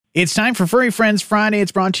It's time for Furry Friends Friday.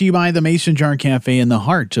 It's brought to you by the Mason Jar Cafe in the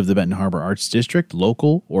heart of the Benton Harbor Arts District.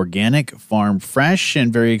 Local, organic, farm fresh,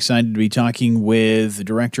 and very excited to be talking with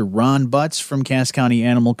Director Ron Butts from Cass County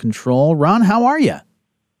Animal Control. Ron, how are you?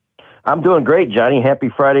 I'm doing great, Johnny. Happy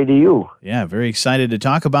Friday to you. Yeah, very excited to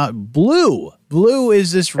talk about Blue. Blue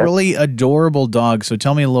is this really adorable dog, so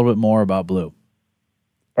tell me a little bit more about Blue.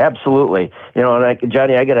 Absolutely.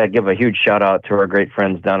 Johnny, I got to give a huge shout out to our great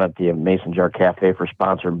friends down at the Mason Jar Cafe for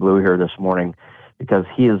sponsoring Blue here this morning, because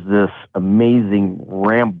he is this amazing,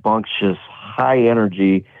 rambunctious, high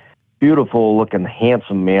energy, beautiful looking,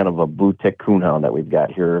 handsome man of a blue tick coonhound that we've got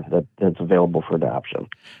here that's available for adoption.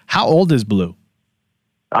 How old is Blue?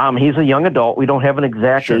 He's a young adult. We don't have an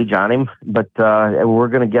exact age on him, but we're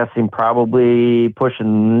going to guess him probably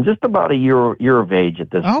pushing just about a year of age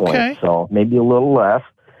at this point. So maybe a little less.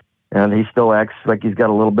 And he still acts like he's got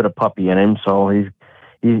a little bit of puppy in him. So he's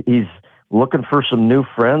looking for some new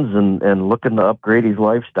friends and looking to upgrade his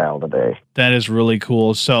lifestyle today. That is really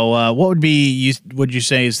cool. So what would you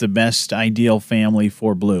say is the best ideal family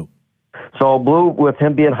for Blue? So Blue, with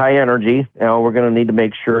him being high energy, we're going to need to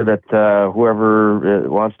make sure that whoever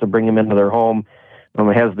wants to bring him into their home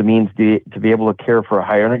has the means to be able to care for a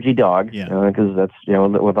high energy dog. Because that's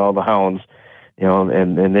with all the hounds.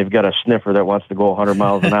 And they've got a sniffer that wants to go 100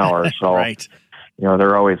 miles an hour. So, right.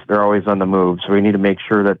 They're always on the move. So we need to make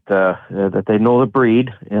sure that they know the breed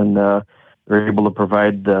and they're able to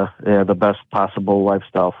provide the best possible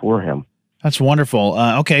lifestyle for him. That's wonderful.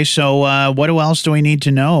 Okay, so what else do we need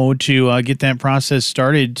to know to get that process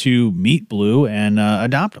started to meet Blue and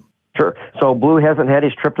adopt him? Sure. So Blue hasn't had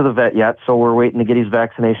his trip to the vet yet, so we're waiting to get his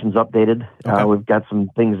vaccinations updated. Okay. We've got some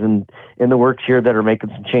things in the works here that are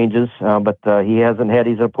making some changes, but he hasn't had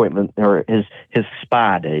his appointment or his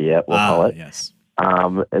spa day yet, we'll call it. Yes.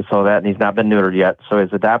 And he's not been neutered yet. So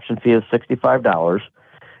his adoption fee is $65.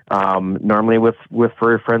 Normally with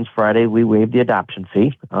Furry Friends Friday, we waive the adoption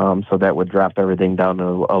fee. So that would drop everything down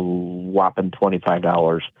to a whopping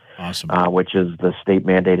 $25. Awesome. Which is the state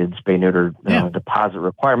mandated spay-neuter deposit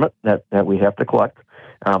requirement that we have to collect.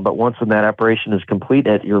 But once that operation is complete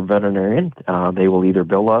at your veterinarian, they will either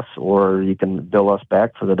bill us or you can bill us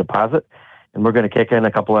back for the deposit. And we're going to kick in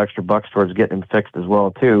a couple extra bucks towards getting him fixed as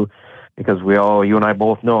well, too, because you and I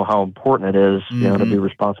both know how important it is to be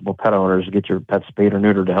responsible pet owners to get your pet spayed or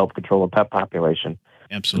neutered to help control the pet population.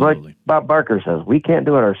 Absolutely. Like Bob Barker says, we can't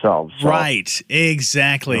do it ourselves. So. Right,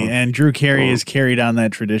 exactly. And Drew Carey has carried on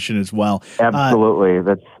that tradition as well. Absolutely.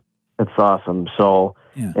 That's awesome. So,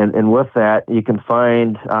 and with that, you can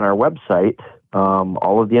find on our website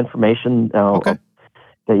all of the information that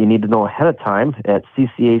you need to know ahead of time at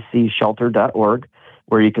ccacshelter.org,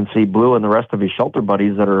 where you can see Blue and the rest of his shelter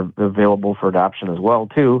buddies that are available for adoption as well,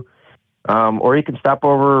 too. Or you can stop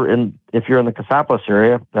over, and if you're in the Cassopolis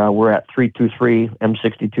area, we're at 323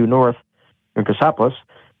 M62 North in Cassopolis,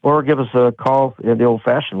 or give us a call in the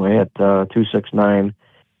old-fashioned way at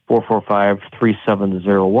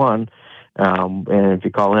 269-445-3701. And if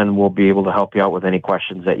you call in, we'll be able to help you out with any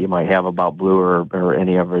questions that you might have about Blue or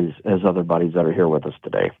any of his other buddies that are here with us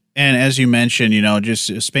today. And as you mentioned, just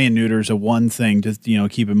spay and neuter is one thing to,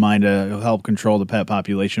 keep in mind to help control the pet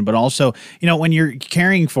population. But also, when you're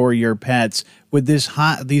caring for your pets with these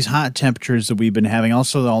hot temperatures that we've been having,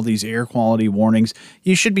 also all these air quality warnings,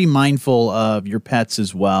 you should be mindful of your pets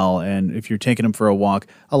as well. And if you're taking them for a walk,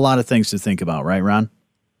 a lot of things to think about, right, Ron?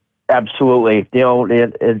 Absolutely.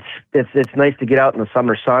 It's nice to get out in the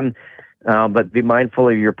summer sun, but be mindful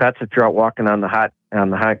of your pets if you're out walking on the hot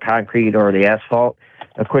concrete or the asphalt.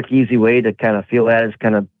 A quick, easy way to kind of feel that is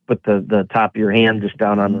kind of put the top of your hand just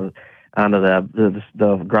down onto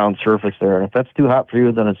the ground surface there. And if that's too hot for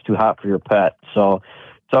you, then it's too hot for your pet. So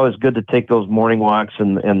it's always good to take those morning walks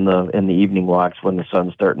and the evening walks when the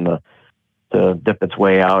sun's starting to dip its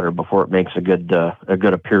way out or before it makes a good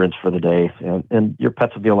appearance for the day. And your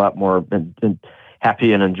pets will be a lot more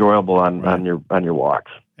happy and enjoyable on your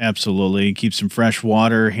walks. Absolutely. Keep some fresh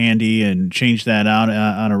water handy and change that out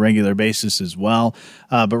on a regular basis as well.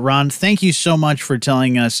 But Ron, thank you so much for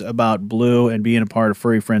telling us about Blue and being a part of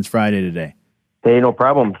Furry Friends Friday today. Hey, no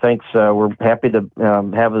problem. Thanks. We're happy to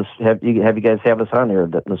have you guys have us on here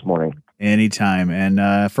this morning. Anytime.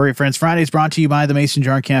 And Furry Friends Friday is brought to you by the Mason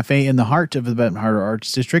Jar Cafe in the heart of the Benton Harbor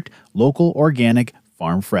Arts District. Local, organic,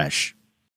 farm fresh.